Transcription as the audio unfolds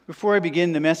Before I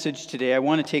begin the message today, I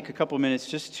want to take a couple minutes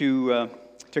just to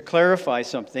clarify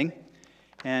something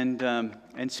and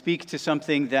speak to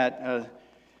something that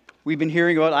we've been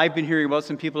hearing about. I've been hearing about.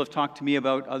 Some people have talked to me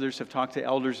about. Others have talked to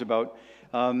elders about,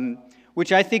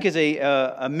 which I think is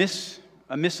a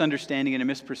misunderstanding and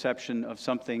a misperception of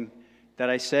something that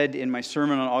I said in my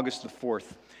sermon on August the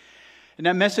 4th. In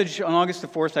that message on August the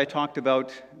 4th, I talked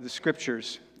about the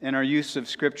Scriptures and our use of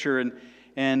Scripture,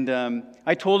 and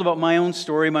I told about my own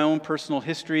story, my own personal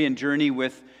history and journey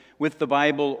with the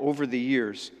Bible over the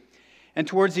years. And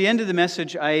towards the end of the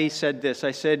message, I said this.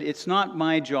 I said, it's not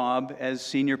my job as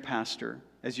senior pastor,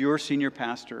 as your senior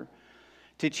pastor,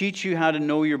 to teach you how to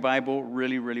know your Bible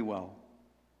really, really well.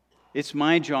 It's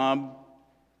my job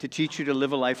to teach you to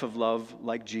live a life of love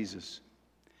like Jesus.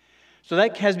 So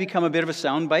that has become a bit of a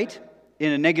soundbite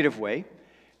in a negative way.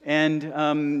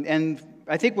 And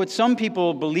I think what some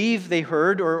people believe they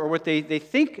heard, or what they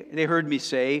think they heard me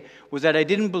say, was that I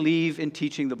didn't believe in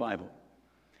teaching the Bible.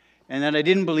 And that I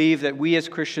didn't believe that we as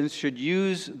Christians should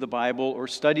use the Bible or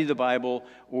study the Bible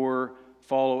or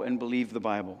follow and believe the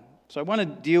Bible. So I want to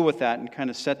deal with that and kind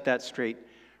of set that straight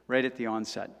right at the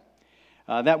onset.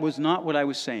 That was not what I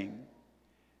was saying.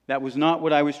 That was not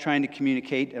what I was trying to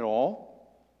communicate at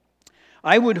all.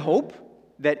 I would hope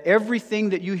that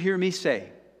everything that you hear me say,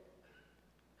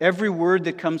 every word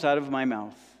that comes out of my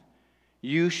mouth,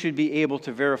 you should be able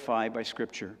to verify by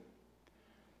Scripture.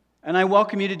 And I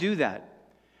welcome you to do that.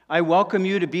 I welcome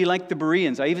you to be like the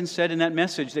Bereans. I even said in that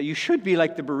message that you should be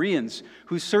like the Bereans,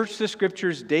 who searched the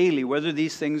Scriptures daily, whether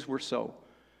these things were so.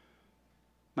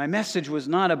 My message was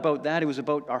not about that. It was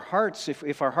about our hearts.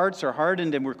 If our hearts are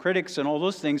hardened and we're critics and all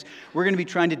those things, we're going to be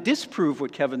trying to disprove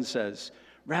what Kevin says,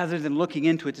 rather than looking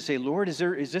into it to say, Lord, is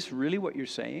this really what you're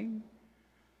saying?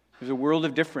 There's a world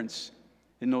of difference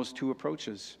in those two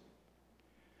approaches.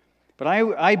 But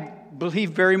I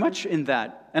believe very much in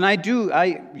that. And I do.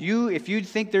 If you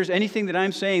think there's anything that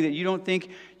I'm saying that you don't think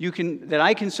that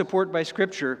I can support by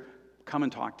Scripture, come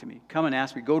and talk to me. Come and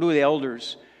ask me. Go to the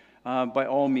elders by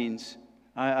all means.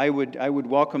 I would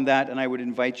welcome that, and I would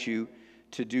invite you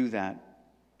to do that.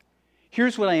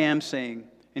 Here's what I am saying,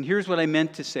 and here's what I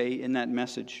meant to say in that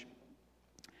message.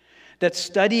 That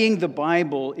studying the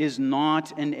Bible is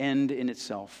not an end in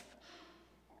itself.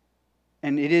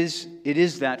 And it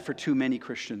is that for too many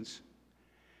Christians.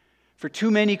 For too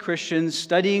many Christians,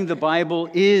 studying the Bible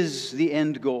is the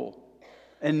end goal.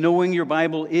 And knowing your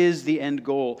Bible is the end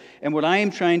goal. And what I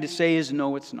am trying to say is,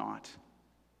 no, it's not.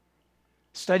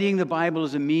 Studying the Bible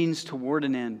is a means toward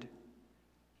an end.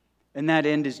 And that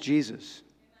end is Jesus.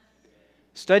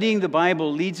 Studying the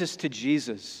Bible leads us to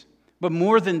Jesus. But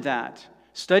more than that,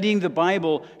 studying the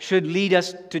Bible should lead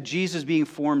us to Jesus being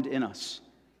formed in us.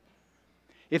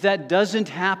 If that doesn't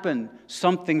happen,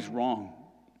 something's wrong.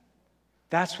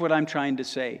 That's what I'm trying to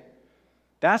say.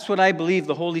 That's what I believe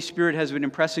the Holy Spirit has been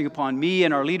impressing upon me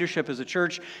and our leadership as a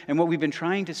church, and what we've been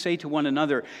trying to say to one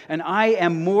another. And I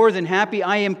am more than happy,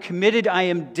 I am committed, I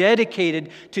am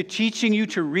dedicated to teaching you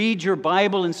to read your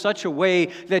Bible in such a way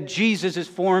that Jesus is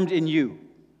formed in you.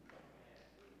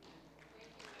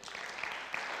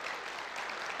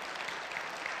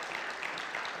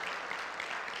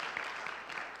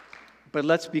 But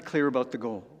let's be clear about the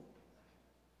goal.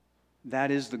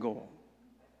 That is the goal.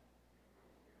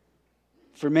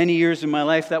 For many years in my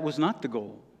life, that was not the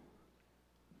goal.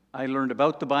 I learned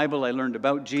about the Bible, I learned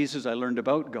about Jesus, I learned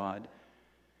about God,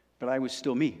 but I was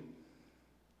still me.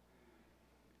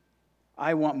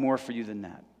 I want more for you than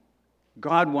that.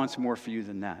 God wants more for you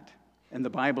than that. And the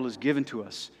Bible is given to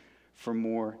us for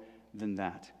more than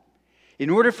that. In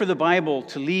order for the Bible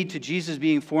to lead to Jesus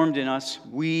being formed in us,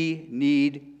 we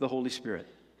need the Holy Spirit.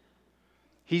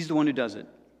 He's the one who does it.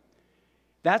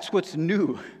 That's what's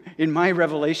new in my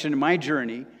revelation, in my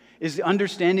journey, is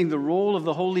understanding the role of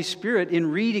the Holy Spirit in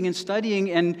reading and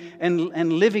studying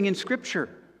and living in Scripture.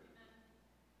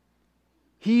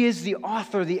 He is the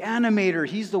author, the animator.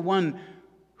 He's the one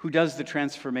who does the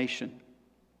transformation.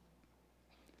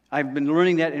 I've been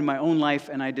learning that in my own life,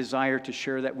 and I desire to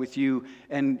share that with you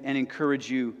and encourage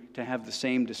you to have the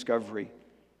same discovery.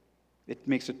 It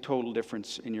makes a total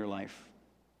difference in your life.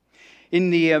 In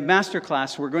the master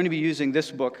class, we're going to be using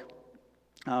this book,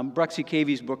 Bruxy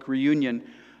Cavey's book, Reunion,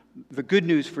 The Good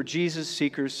News for Jesus,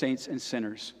 Seekers, Saints, and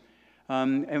Sinners.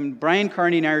 And Brian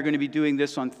Carney and I are going to be doing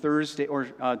this on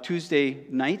Tuesday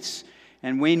nights,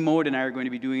 and Wayne Mode and I are going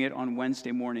to be doing it on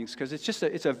Wednesday mornings, because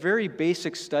it's a very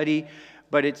basic study,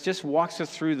 but it just walks us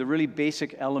through the really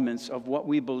basic elements of what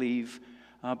we believe.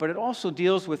 But it also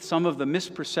deals with some of the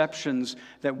misperceptions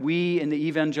that we in the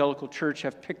evangelical church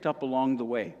have picked up along the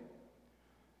way.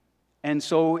 And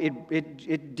so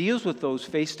it deals with those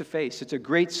face to face. It's a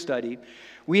great study.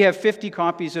 We have 50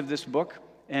 copies of this book,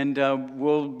 and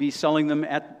we'll be selling them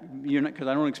because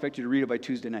I don't expect you to read it by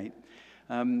Tuesday night.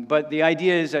 But the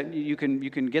idea is that you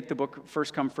can get the book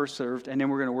first come, first served, and then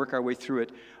we're going to work our way through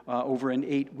it over an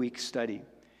 8-week study.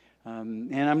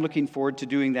 And I'm looking forward to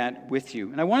doing that with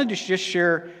you. And I wanted to just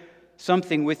share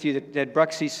something with you that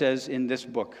Bruxy says in this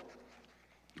book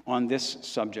on this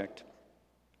subject.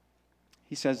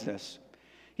 He says this.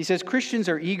 He says, Christians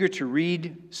are eager to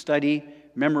read, study,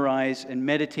 memorize, and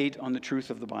meditate on the truth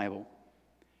of the Bible.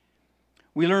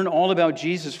 We learn all about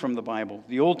Jesus from the Bible.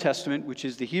 The Old Testament, which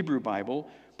is the Hebrew Bible,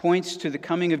 points to the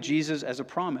coming of Jesus as a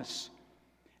promise.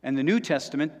 And the New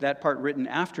Testament, that part written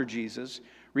after Jesus,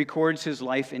 records his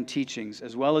life and teachings,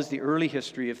 as well as the early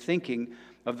history of thinking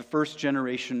of the first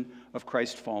generation of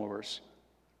Christ followers.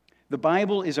 The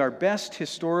Bible is our best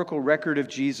historical record of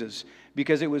Jesus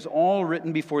because it was all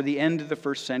written before the end of the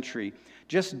first century,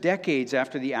 just decades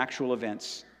after the actual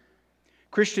events.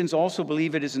 Christians also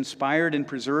believe it is inspired and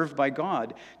preserved by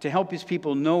God to help his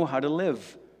people know how to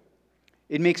live.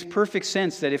 It makes perfect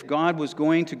sense that if God was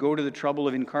going to go to the trouble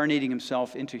of incarnating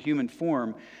himself into human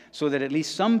form so that at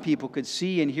least some people could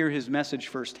see and hear his message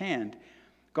firsthand,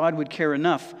 God would care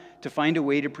enough to find a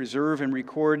way to preserve and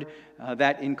record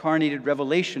that incarnated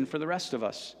revelation for the rest of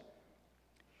us.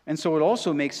 And so it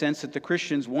also makes sense that the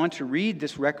Christians want to read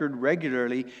this record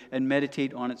regularly and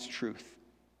meditate on its truth.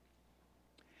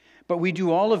 But we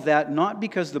do all of that not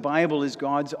because the Bible is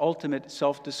God's ultimate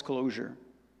self-disclosure.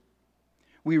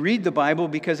 We read the Bible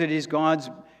because it is God's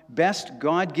best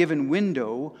God-given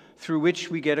window through which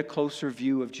we get a closer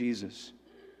view of Jesus,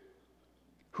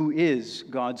 who is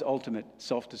God's ultimate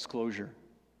self-disclosure.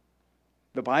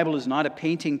 The Bible is not a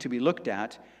painting to be looked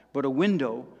at, but a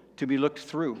window to be looked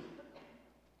through.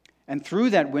 And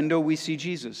through that window, we see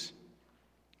Jesus.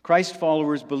 Christ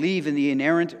followers believe in the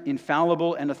inerrant,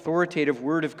 infallible, and authoritative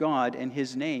Word of God, and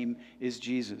his name is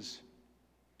Jesus.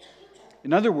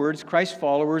 In other words, Christ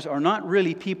followers are not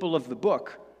really people of the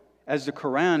book, as the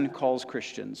Quran calls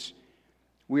Christians.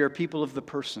 We are people of the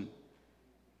person.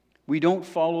 We don't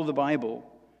follow the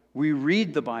Bible. We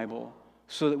read the Bible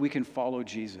so that we can follow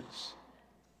Jesus.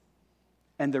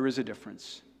 And there is a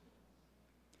difference.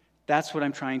 That's what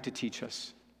I'm trying to teach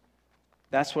us.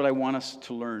 That's what I want us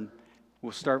to learn.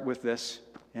 We'll start with this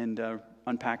and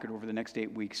unpack it over the next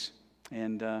 8 weeks.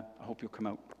 And I hope you'll come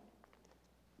out.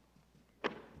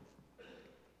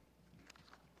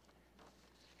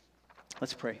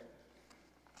 Let's pray.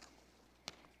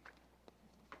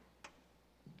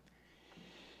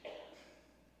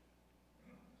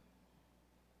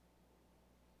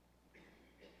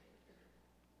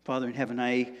 Father in heaven,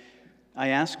 I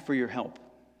ask for your help.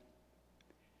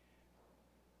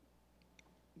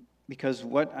 Because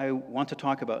what I want to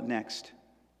talk about next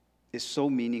is so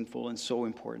meaningful and so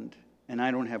important, and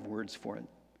I don't have words for it.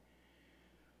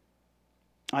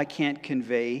 I can't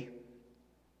convey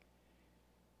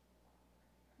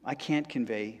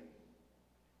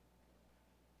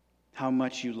how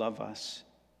much you love us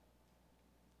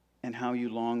and how you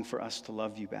long for us to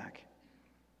love you back.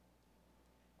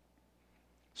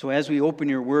 So as we open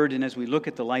your word and as we look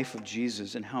at the life of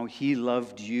Jesus and how he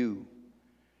loved you,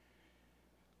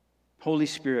 Holy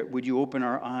Spirit, would you open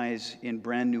our eyes in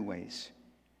brand new ways?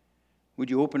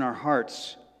 Would you open our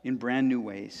hearts in brand new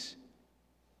ways?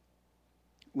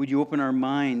 Would you open our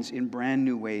minds in brand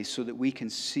new ways so that we can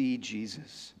see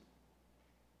Jesus?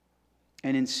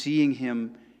 And in seeing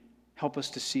him, help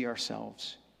us to see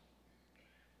ourselves.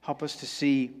 Help us to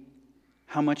see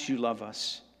how much you love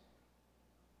us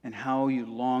and how you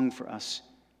long for us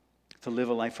to live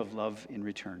a life of love in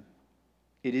return.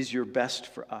 It is your best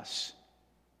for us.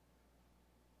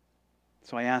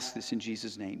 So I ask this in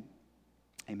Jesus' name.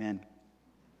 Amen.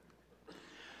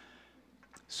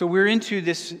 So we're into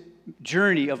this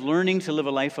journey of learning to live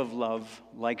a life of love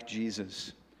like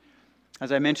Jesus.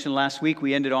 As I mentioned last week,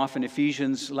 we ended off in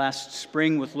Ephesians last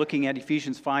spring with looking at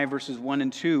Ephesians 5 verses 1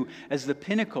 and 2 as the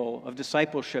pinnacle of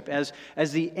discipleship, as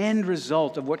the end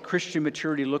result of what Christian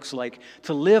maturity looks like,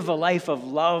 to live a life of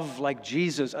love like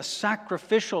Jesus, a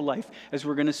sacrificial life, as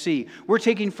we're going to see. We're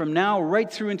taking from now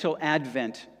right through until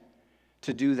Advent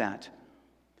to do that.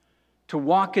 To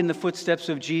walk in the footsteps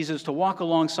of Jesus, to walk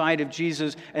alongside of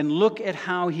Jesus and look at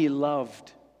how he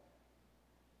loved.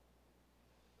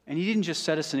 And he didn't just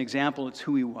set us an example, it's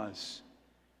who he was.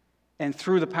 And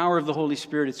through the power of the Holy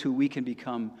Spirit, it's who we can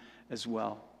become as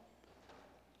well.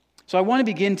 So I want to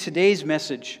begin today's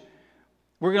message.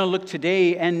 We're going to look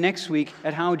today and next week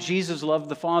at how Jesus loved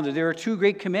the Father. There are two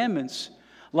great commandments.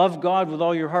 Love God with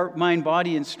all your heart, mind,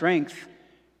 body, and strength,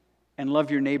 and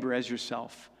love your neighbor as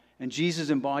yourself. And Jesus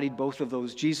embodied both of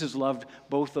those. Jesus loved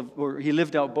he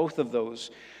lived out both of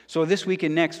those. So this week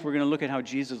and next, we're going to look at how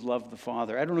Jesus loved the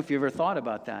Father. I don't know if you ever thought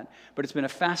about that, but it's been a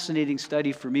fascinating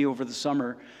study for me over the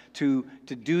summer to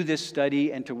do this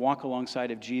study and to walk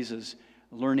alongside of Jesus,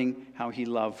 learning how he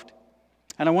loved.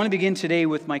 And I want to begin today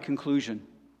with my conclusion.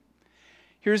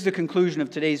 Here's the conclusion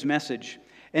of today's message.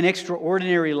 An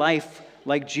extraordinary life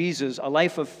like Jesus, a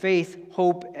life of faith,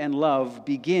 hope, and love,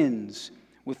 begins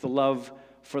with the love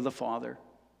for the Father.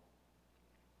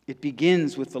 It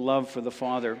begins with the love for the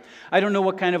Father. I don't know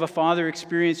what kind of a father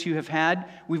experience you have had.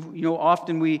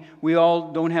 Often we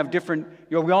all don't have different.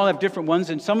 We all have different ones,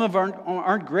 and some of them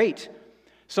aren't great.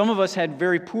 Some of us had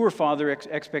very poor father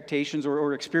expectations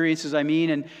or experiences.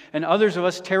 And others of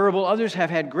us terrible. Others have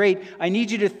had great. I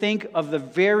need you to think of the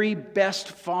very best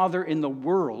father in the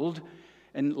world.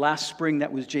 And last spring,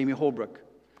 that was Jamie Holbrook.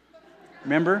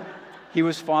 Remember, he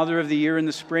was Father of the Year in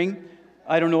the spring.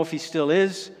 I don't know if he still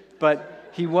is, but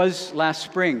he was last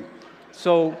spring.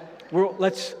 So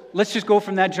let's just go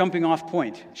from that jumping off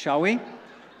point, shall we?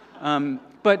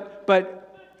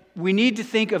 But we need to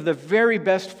think of the very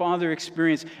best father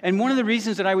experience. And one of the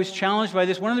reasons that I was challenged by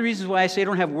this, one of the reasons why I say I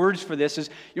don't have words for this is,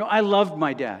 I loved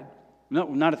my dad. No,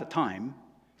 not at the time,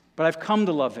 but I've come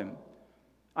to love him.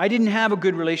 I didn't have a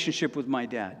good relationship with my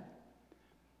dad.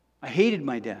 I hated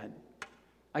my dad.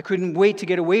 I couldn't wait to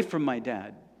get away from my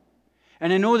dad.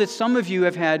 And I know that some of you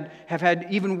have had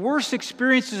even worse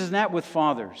experiences than that with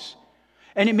fathers.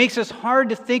 And it makes us hard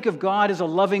to think of God as a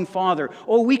loving father.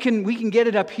 Oh, we can get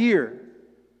it up here.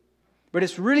 But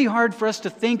it's really hard for us to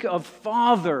think of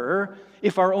Father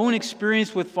if our own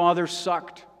experience with Father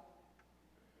sucked.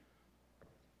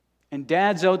 And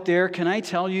dads out there, can I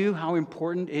tell you how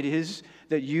important it is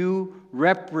that you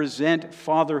represent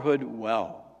fatherhood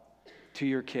well to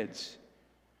your kids?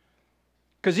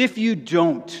 Because if you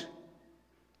don't,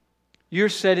 you're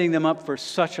setting them up for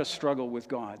such a struggle with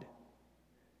God.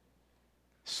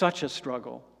 Such a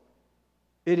struggle.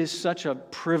 It is such a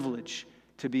privilege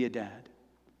to be a dad.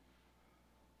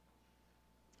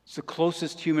 It's the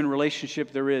closest human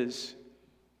relationship there is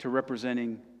to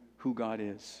representing who God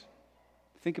is.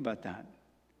 Think about that.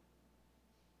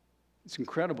 It's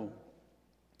incredible.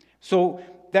 So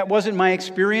that wasn't my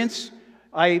experience.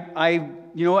 As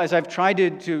I've tried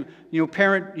to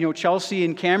parent, Chelsea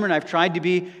and Cameron, I've tried to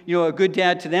be, a good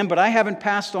dad to them, but I haven't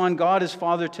passed on God as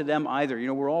Father to them either.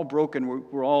 We're all broken.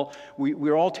 We're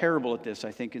all terrible at this,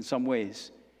 I think, in some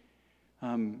ways.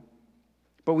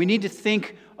 But we need to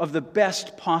think of the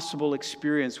best possible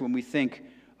experience when we think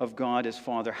of God as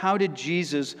Father. How did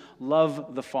Jesus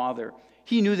love the Father?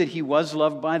 He knew that he was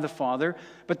loved by the Father,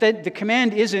 but that the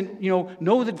command isn't,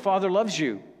 know that Father loves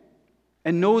you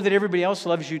and know that everybody else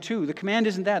loves you too. The command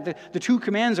isn't that. The two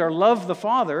commands are love the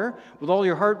Father with all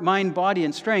your heart, mind, body,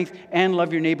 and strength, and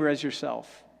love your neighbor as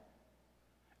yourself.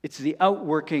 It's the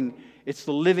outworking, it's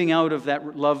the living out of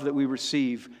that love that we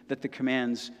receive that the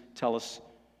commands tell us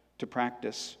to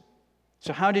practice.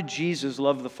 So how did Jesus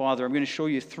love the Father? I'm going to show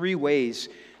you 3 ways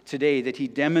today that he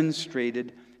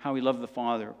demonstrated how he loved the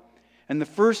Father. And the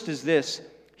first is this: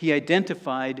 he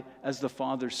identified as the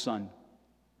Father's Son.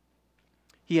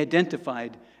 He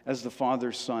identified as the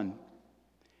Father's Son.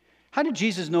 How did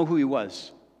Jesus know who he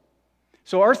was?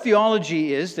 So our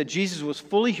theology is that Jesus was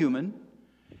fully human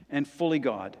and fully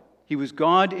God. He was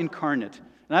God incarnate.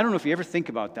 And I don't know if you ever think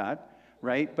about that,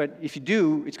 right? But if you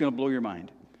do, it's going to blow your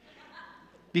mind.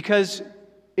 Because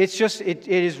it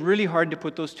is really hard to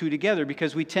put those two together,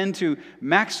 because we tend to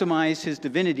maximize his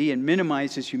divinity and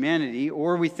minimize his humanity,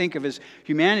 or we think of his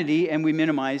humanity and we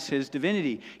minimize his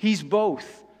divinity. He's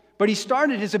both. But he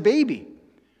started as a baby.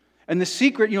 And the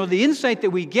secret, the insight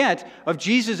that we get of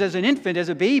Jesus as an infant, as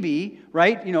a baby,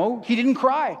 right? He didn't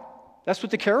cry. That's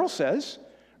what the carol says,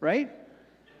 right?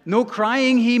 No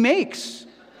crying he makes.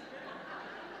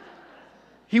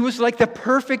 He was like the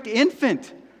perfect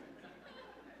infant.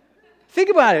 Think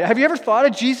about it. Have you ever thought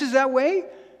of Jesus that way?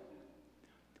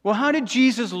 Well, how did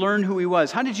Jesus learn who he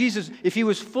was? How did Jesus, if he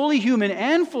was fully human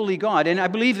and fully God, and I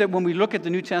believe that when we look at the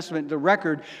New Testament, the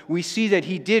record, we see that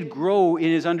he did grow in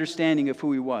his understanding of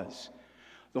who he was.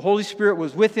 The Holy Spirit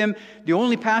was with him. The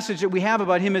only passage that we have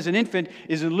about him as an infant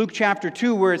is in Luke chapter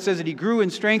 2, where it says that he grew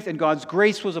in strength and God's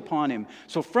grace was upon him.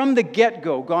 So from the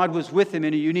get-go, God was with him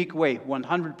in a unique way,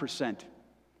 100%.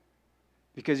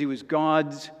 Because he was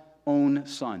God's own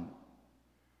son.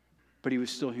 But he was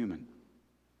still human.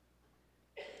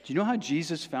 Do you know how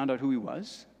Jesus found out who he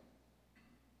was?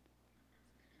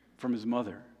 From his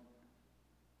mother.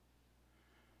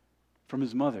 From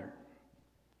his mother.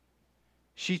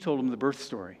 She told him the birth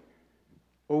story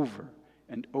over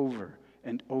and over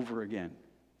and over again.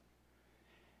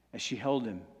 as she held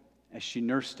him, as she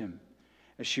nursed him,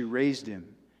 as she raised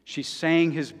him. She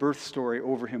sang his birth story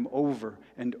over him over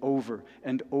and over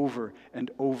and over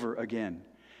and over again.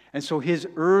 And so his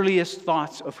earliest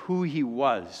thoughts of who he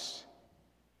was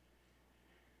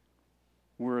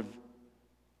were of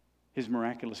his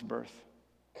miraculous birth.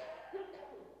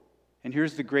 And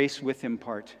here's the grace with him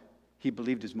part. He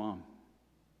believed his mom.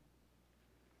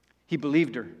 He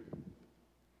believed her.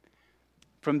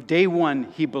 From day one,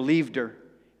 he believed her,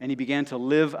 and he began to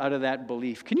live out of that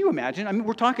belief. Can you imagine?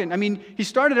 He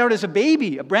started out as a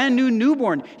baby, a brand new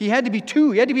newborn. He had to be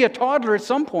 2. He had to be a toddler at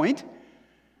some point,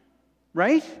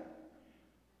 right?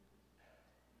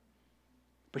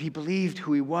 But he believed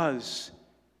who he was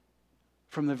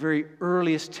from the very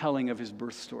earliest telling of his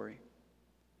birth story.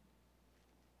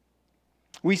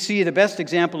 We see the best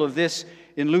example of this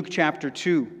in Luke chapter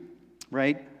 2,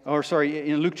 right?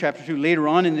 In Luke chapter 2, later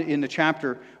on in the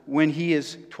chapter, when he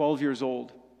is 12 years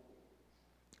old.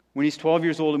 When he's 12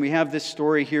 years old, and we have this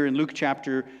story here in Luke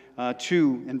chapter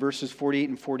 2 in verses 48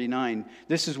 and 49.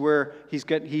 This is where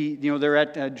they're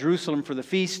at Jerusalem for the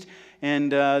feast,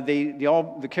 and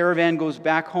the caravan goes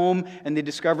back home, and they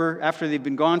discover after they've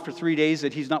been gone for 3 days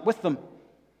that he's not with them.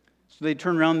 So they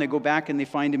turn around, they go back, and they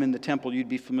find him in the temple. You'd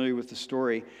be familiar with the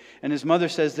story. And his mother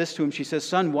says this to him. She says,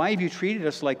 "Son, why have you treated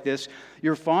us like this?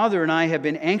 Your father and I have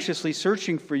been anxiously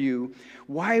searching for you."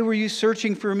 "Why were you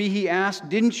searching for me?" he asked.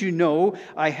 "Didn't you know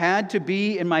I had to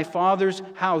be in my father's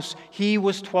house?" He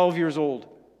was 12 years old.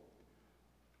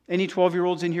 Any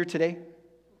 12-year-olds in here today?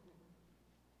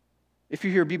 If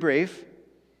you're here, be brave.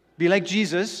 Be like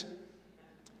Jesus.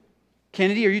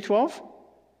 Kennedy, are you 12?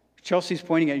 Chelsea's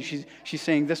pointing at you. She's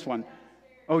saying this one.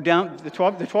 Oh, the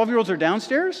 12-year-olds are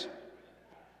downstairs?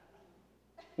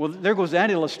 Well, there goes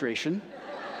that illustration.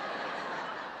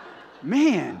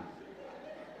 Man.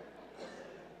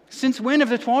 Since when have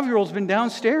the 12-year-olds been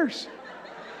downstairs?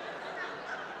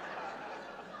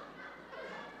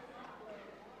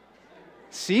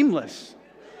 Seamless.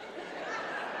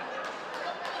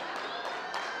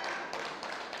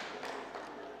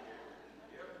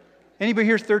 Anybody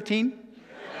here 13?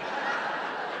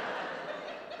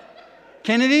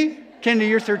 Kennedy? Kennedy,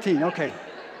 you're 13. Okay.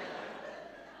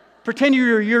 Pretend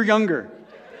you're a year younger.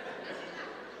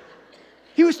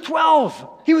 He was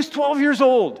 12. He was 12 years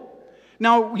old.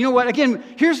 Now, you know what? Again,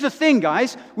 here's the thing,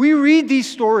 guys. We read these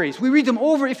stories. We read them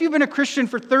over. If you've been a Christian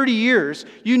for 30 years,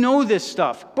 you know this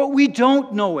stuff. But we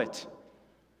don't know it.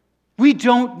 We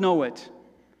don't know it.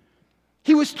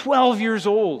 He was 12 years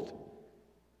old.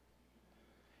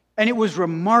 And it was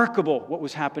remarkable what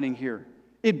was happening here.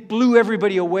 It blew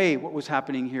everybody away what was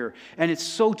happening here. And it's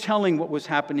so telling what was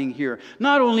happening here.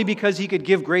 Not only because he could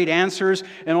give great answers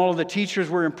and all of the teachers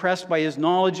were impressed by his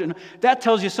knowledge. And that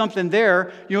tells you something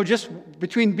there. You know, just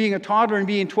between being a toddler and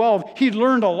being 12, he'd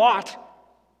learned a lot.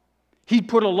 He'd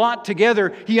put a lot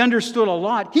together. He understood a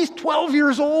lot. He's 12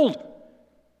 years old.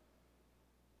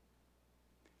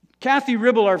 Kathy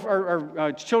Ribble,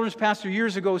 our children's pastor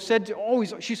years ago, she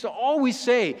used to always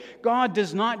say, God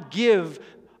does not give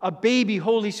a baby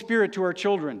Holy Spirit to our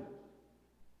children.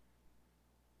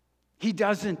 He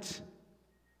doesn't.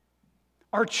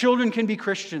 Our children can be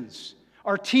Christians.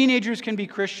 Our teenagers can be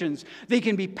Christians. They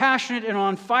can be passionate and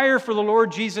on fire for the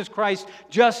Lord Jesus Christ,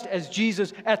 just as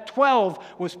Jesus at 12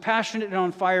 was passionate and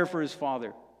on fire for his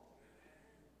Father.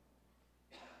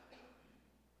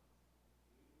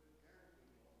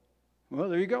 Well,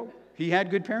 there you go. He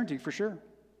had good parenting for sure.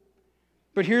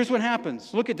 But here's what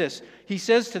happens. Look at this. He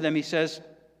says to them,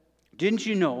 "Didn't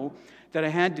you know that I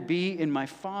had to be in my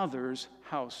Father's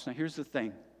house?" Now here's the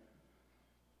thing.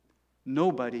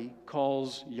 Nobody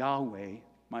calls Yahweh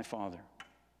my Father.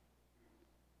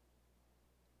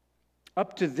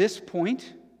 Up to this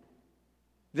point,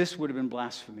 this would have been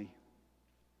blasphemy.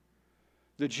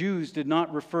 The Jews did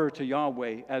not refer to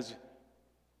Yahweh as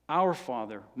our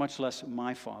Father, much less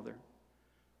my Father.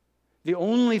 The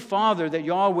only father that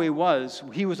Yahweh was,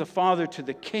 he was a father to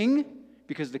the king,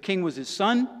 because the king was his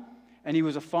son, and he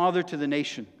was a father to the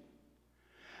nation.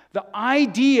 The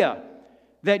idea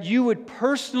that you would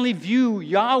personally view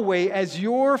Yahweh as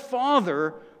your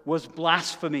father was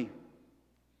blasphemy.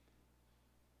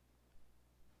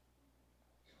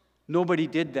 Nobody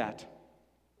did that.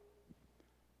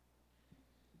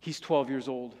 He's 12 years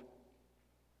old.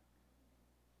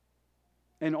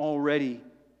 And already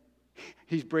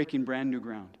he's breaking brand new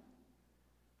ground.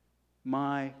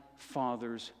 My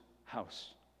Father's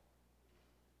house,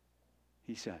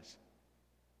 he says.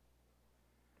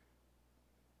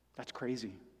 That's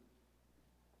crazy.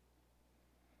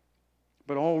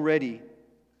 But already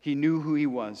he knew who he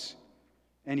was,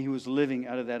 and he was living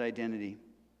out of that identity.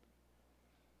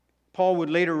 Paul would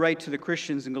later write to the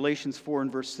Christians in Galatians 4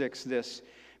 and verse 6 this: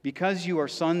 "Because you are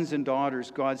sons and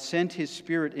daughters, God sent His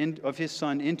Spirit of His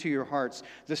Son into your hearts,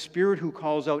 the Spirit who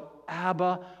calls out,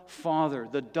 'Abba, Father,'"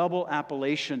 the double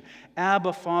appellation.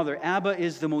 Abba, Father. Abba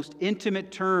is the most intimate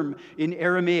term in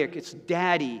Aramaic. It's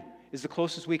daddy is the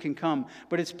closest we can come.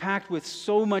 But it's packed with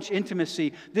so much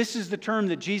intimacy. This is the term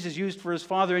that Jesus used for His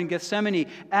Father in Gethsemane.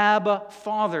 Abba,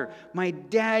 Father. My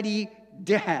daddy,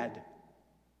 dad.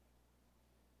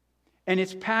 And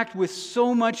it's packed with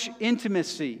so much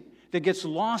intimacy that gets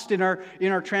lost in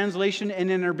our translation and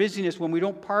in our busyness when we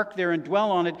don't park there and dwell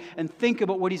on it and think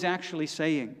about what He's actually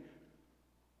saying.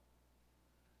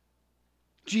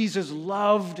 Jesus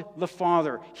loved the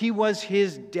Father. He was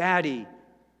His daddy.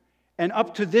 And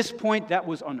up to this point, that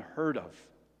was unheard of.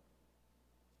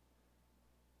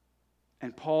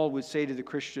 And Paul would say to the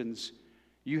Christians,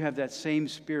 you have that same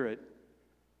Spirit,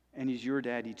 and He's your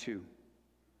daddy too.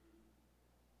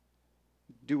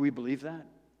 Do we believe that?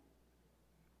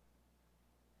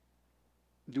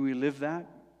 Do we live that?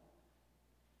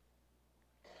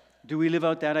 Do we live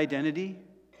out that identity?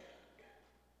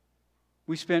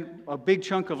 We spent a big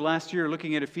chunk of last year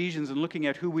looking at Ephesians and looking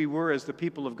at who we were as the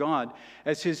people of God,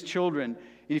 as His children.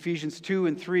 In Ephesians 2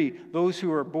 and 3, those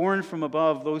who are born from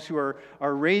above, those who are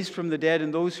raised from the dead,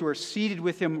 and those who are seated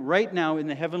with Him right now in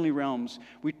the heavenly realms.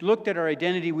 We looked at our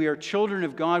identity. We are children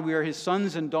of God. We are His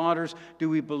sons and daughters. Do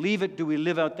we believe it? Do we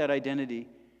live out that identity?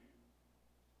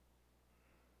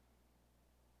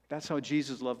 That's how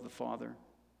Jesus loved the Father.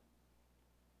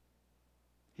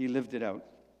 He lived it out.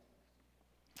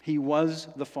 He was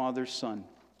the Father's Son.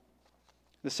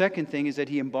 The second thing is that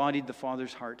He embodied the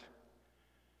Father's heart.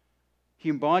 He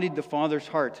embodied the Father's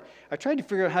heart. I tried to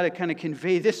figure out how to kind of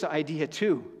convey this idea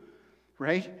too,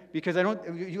 right? Because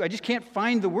I just can't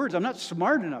find the words. I'm not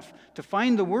smart enough to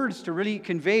find the words to really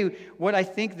convey what I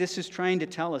think this is trying to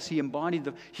tell us. He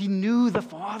knew the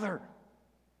Father.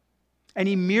 And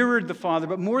He mirrored the Father.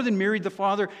 But more than mirrored the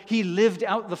Father, He lived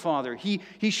out the Father.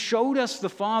 He showed us the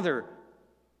Father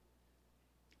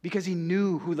because He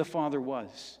knew who the Father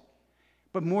was.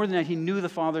 But more than that, He knew the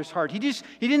Father's heart. He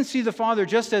didn't see the Father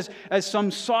just as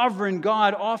some sovereign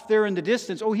God off there in the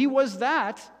distance. Oh, He was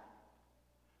that.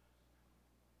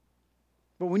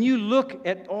 But when you look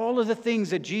at all of the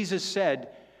things that Jesus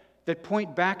said that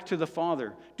point back to the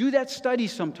Father, do that study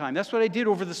sometime. That's what I did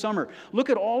over the summer. Look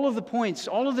at all of the points,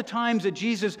 all of the times that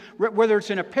Jesus, whether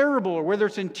it's in a parable or whether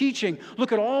it's in teaching,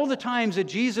 look at all the times that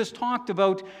Jesus talked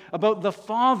about the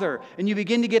Father, and you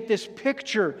begin to get this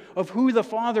picture of who the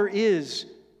Father is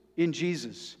in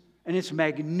Jesus. And it's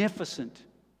magnificent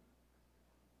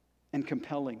and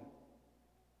compelling.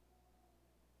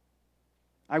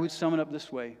 I would sum it up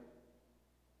this way.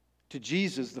 To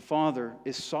Jesus, the Father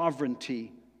is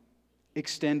sovereignty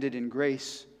extended in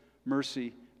grace,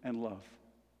 mercy, and love.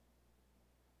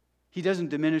 He doesn't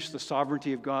diminish the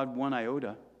sovereignty of God one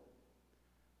iota,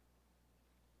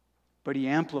 but He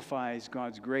amplifies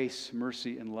God's grace,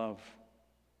 mercy, and love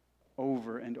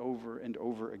over and over and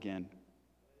over again.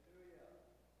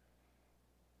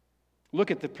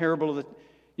 Look at the parable of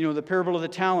the parable of the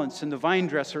talents and the vine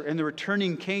dresser and the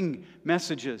returning king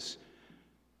messages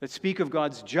that speak of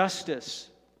God's justice.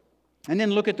 And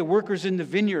then look at the workers in the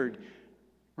vineyard,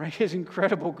 right? His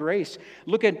incredible grace.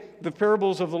 Look at the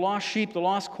parables of the lost sheep, the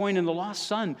lost coin, and the lost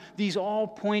son. These all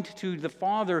point to the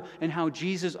Father and how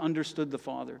Jesus understood the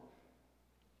Father.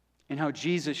 And how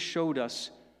Jesus showed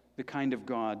us the kind of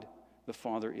God the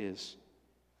Father is.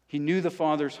 He knew the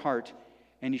Father's heart,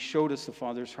 and He showed us the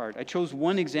Father's heart. I chose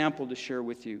one example to share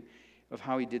with you of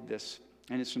how He did this.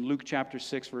 And it's from Luke chapter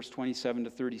 6, verse 27 to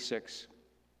 36.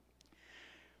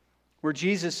 Where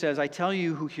Jesus says, I tell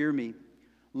you who hear me,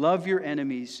 love your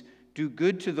enemies, do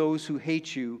good to those who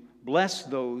hate you, bless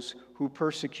those who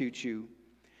persecute you.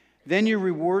 Then your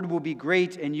reward will be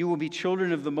great, and you will be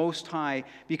children of the Most High,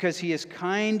 because He is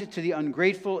kind to the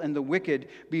ungrateful and the wicked.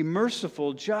 Be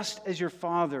merciful, just as your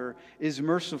Father is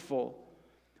merciful.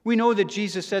 We know that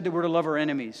Jesus said that we're to love our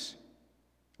enemies,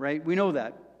 right? We know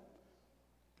that.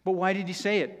 But why did He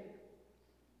say it?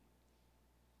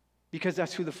 Because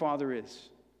that's who the Father is.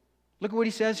 Look at what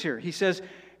He says here. He says,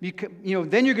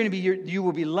 then you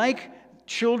will be like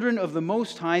children of the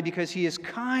Most High, because He is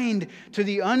kind to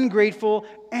the ungrateful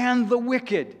and the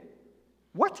wicked.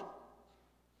 What?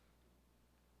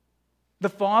 The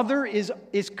Father is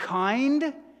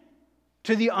kind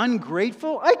to the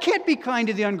ungrateful? I can't be kind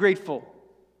to the ungrateful.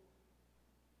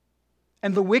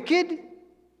 And the wicked?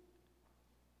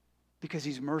 Because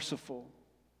He's merciful.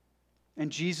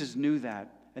 And Jesus knew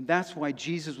that. And that's why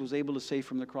Jesus was able to say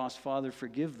from the cross, Father,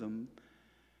 forgive them,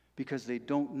 because they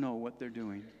don't know what they're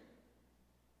doing.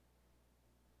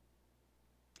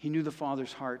 He knew the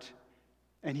Father's heart.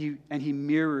 And he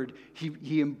mirrored,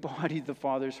 he embodied the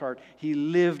Father's heart. He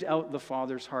lived out the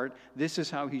Father's heart. This is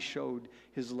how he showed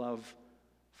his love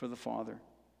for the Father.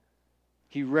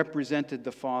 He represented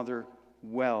the Father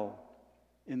well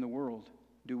in the world.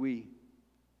 Do we?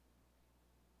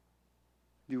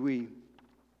 Do we?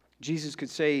 Jesus could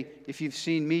say, if you've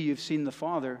seen me, you've seen the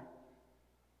Father.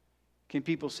 Can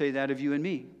people say that of you and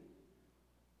me?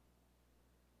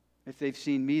 If they've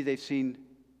seen me, they've seen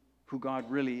who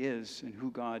God really is and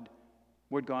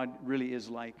what God really is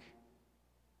like.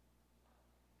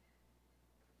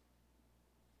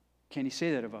 Can he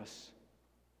say that of us?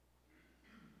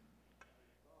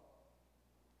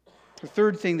 The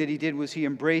third thing that he did was he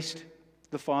embraced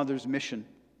the Father's mission.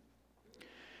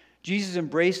 Jesus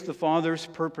embraced the Father's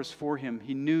purpose for him.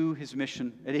 He knew his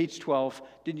mission. At age 12,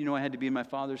 didn't you know I had to be in my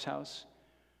Father's house?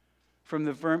 From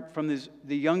the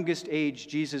youngest age,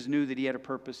 Jesus knew that he had a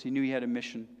purpose. He knew he had a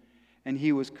mission. And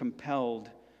he was compelled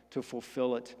to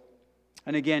fulfill it.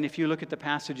 And again, if you look at the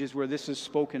passages where this is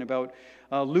spoken about,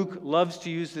 Luke loves to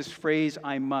use this phrase,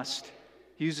 I must.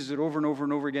 He uses it over and over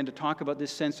and over again to talk about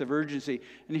this sense of urgency.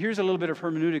 And here's a little bit of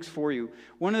hermeneutics for you.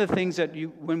 One of the things that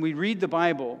when we read the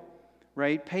Bible,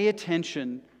 right, pay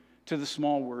attention to the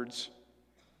small words.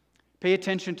 Pay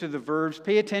attention to the verbs.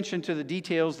 Pay attention to the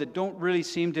details that don't really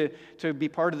seem to be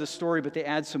part of the story, but they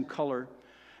add some color.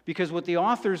 Because what the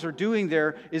authors are doing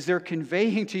there is they're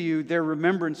conveying to you their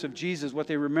remembrance of Jesus, what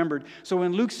they remembered. So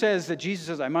when Luke says that Jesus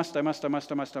says, I must,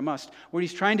 what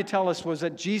he's trying to tell us was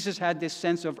that Jesus had this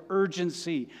sense of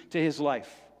urgency to his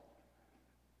life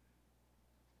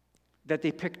that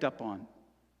they picked up on.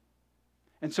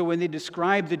 And so when they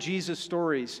describe the Jesus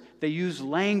stories, they use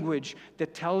language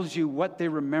that tells you what they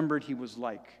remembered he was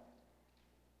like.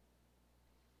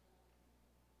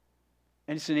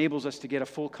 And this enables us to get a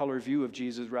full color view of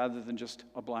Jesus rather than just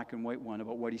a black and white one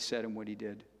about what he said and what he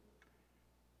did.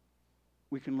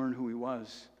 We can learn who he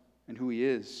was and who he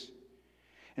is.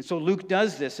 And so Luke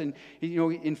does this. And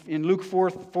in Luke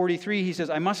 4:43, he says,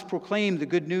 I must proclaim the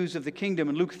good news of the kingdom.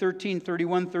 In Luke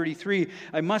 13:31-33,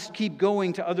 I must keep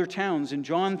going to other towns. In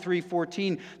John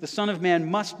 3:14, the Son of Man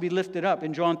must be lifted up.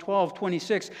 In John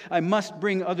 12:26, I must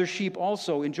bring other sheep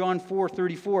also. In John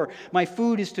 4:34, my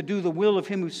food is to do the will of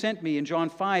him who sent me. In John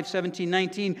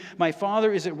 5:17-19, my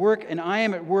Father is at work and I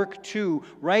am at work too.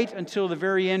 Right until the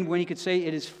very end when he could say,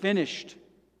 it is finished.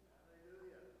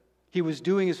 He was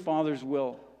doing his Father's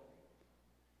will.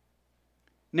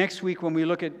 Next week, when we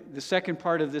look at the second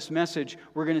part of this message,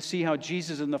 we're going to see how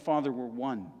Jesus and the Father were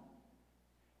one.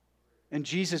 And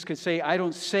Jesus could say, I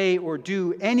don't say or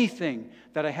do anything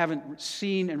that I haven't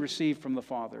seen and received from the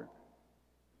Father.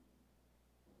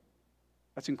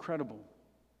 That's incredible.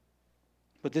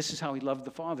 But this is how he loved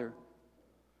the Father.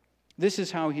 This is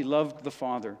how he loved the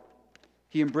Father.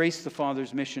 He embraced the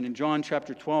Father's mission. In John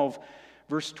chapter 12,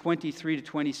 verse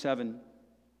 23-27,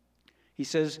 he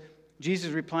says,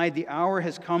 Jesus replied, the hour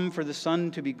has come for the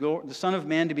Son of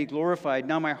Man to be glorified.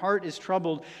 Now my heart is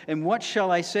troubled, and what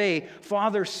shall I say?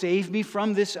 Father, save me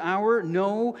from this hour?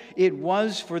 No, it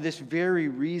was for this very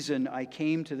reason I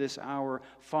came to this hour.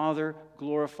 Father,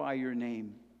 glorify your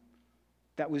name.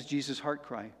 That was Jesus' heart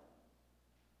cry.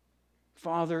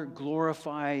 Father,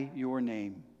 glorify your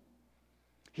name.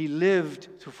 He lived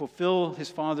to fulfill his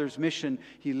Father's mission.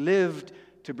 He lived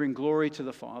to bring glory to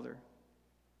the Father.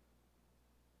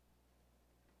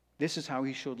 This is how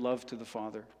he showed love to the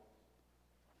Father.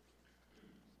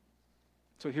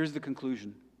 So here's the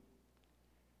conclusion.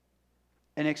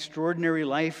 An extraordinary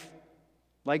life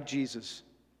like Jesus,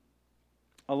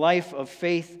 a life of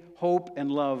faith, hope,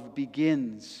 and love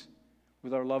begins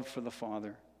with our love for the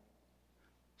Father.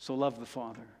 So love the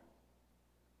Father.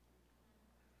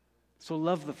 So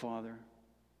love the Father.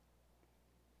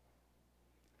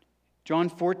 John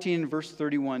 14, verse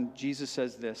 31, Jesus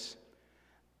says this,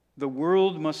 the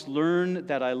world must learn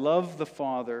that I love the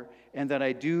Father and that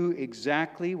I do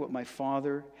exactly what my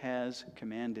Father has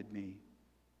commanded me.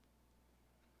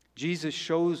 Jesus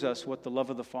shows us what the love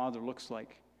of the Father looks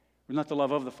like. Or not the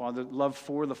love of the Father, love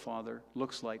for the Father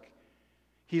looks like.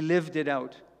 He lived it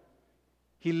out.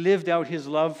 He lived out his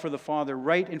love for the Father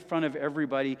right in front of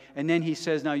everybody. And then he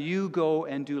says, now you go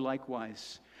and do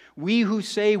likewise. We who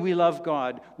say we love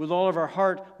God with all of our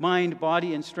heart, mind,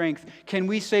 body, and strength, can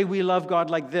we say we love God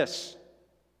like this?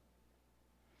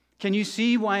 Can you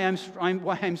see why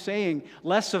I'm saying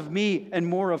less of me and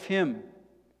more of him?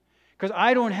 Because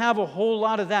I don't have a whole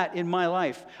lot of that in my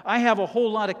life. I have a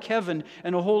whole lot of Kevin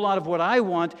and a whole lot of what I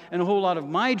want and a whole lot of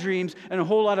my dreams and a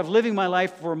whole lot of living my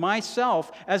life for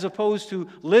myself as opposed to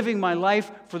living my life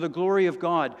for the glory of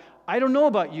God. I don't know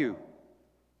about you.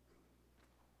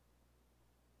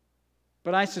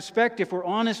 But I suspect if we're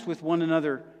honest with one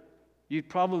another, you'd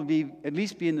probably at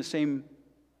least be in the same,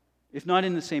 if not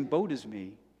in the same boat as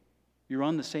me, you're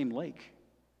on the same lake.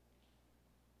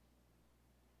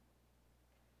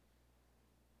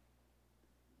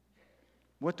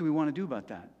 What do we want to do about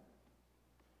that?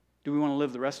 Do we want to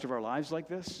live the rest of our lives like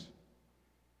this?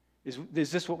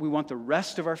 Is this what we want the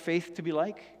rest of our faith to be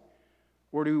like?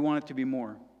 Or do we want it to be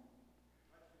more?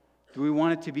 Do we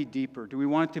want it to be deeper? Do we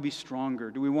want it to be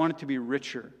stronger? Do we want it to be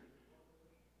richer?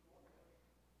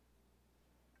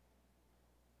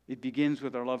 It begins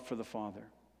with our love for the Father.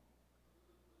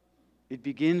 It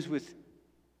begins with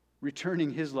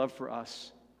returning His love for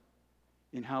us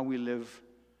in how we live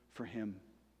for Him.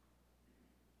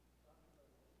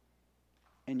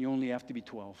 And you only have to be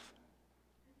 12.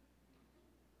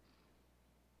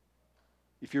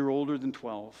 If you're older than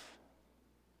 12,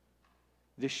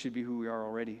 this should be who we are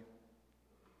already.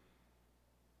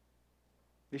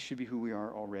 This should be who we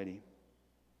are already.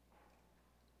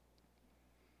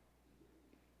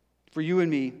 For you and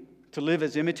me to live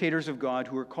as imitators of God,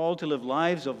 who are called to live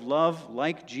lives of love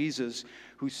like Jesus,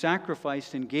 who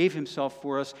sacrificed and gave Himself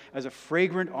for us as a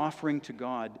fragrant offering to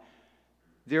God,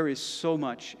 there is so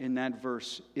much in that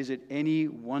verse. Is it any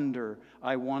wonder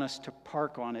I want us to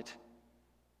park on it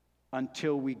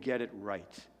until we get it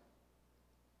right?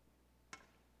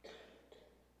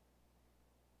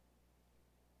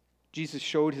 Jesus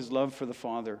showed His love for the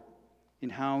Father in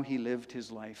how He lived His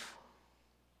life.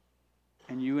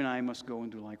 And you and I must go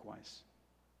and do likewise.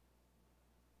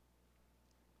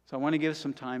 So I want to give us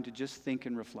some time to just think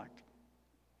and reflect.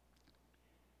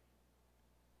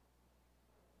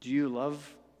 Do you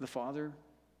love the Father?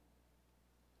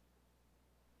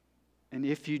 And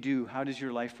if you do, how does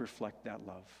your life reflect that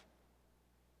love?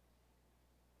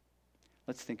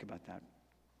 Let's think about that.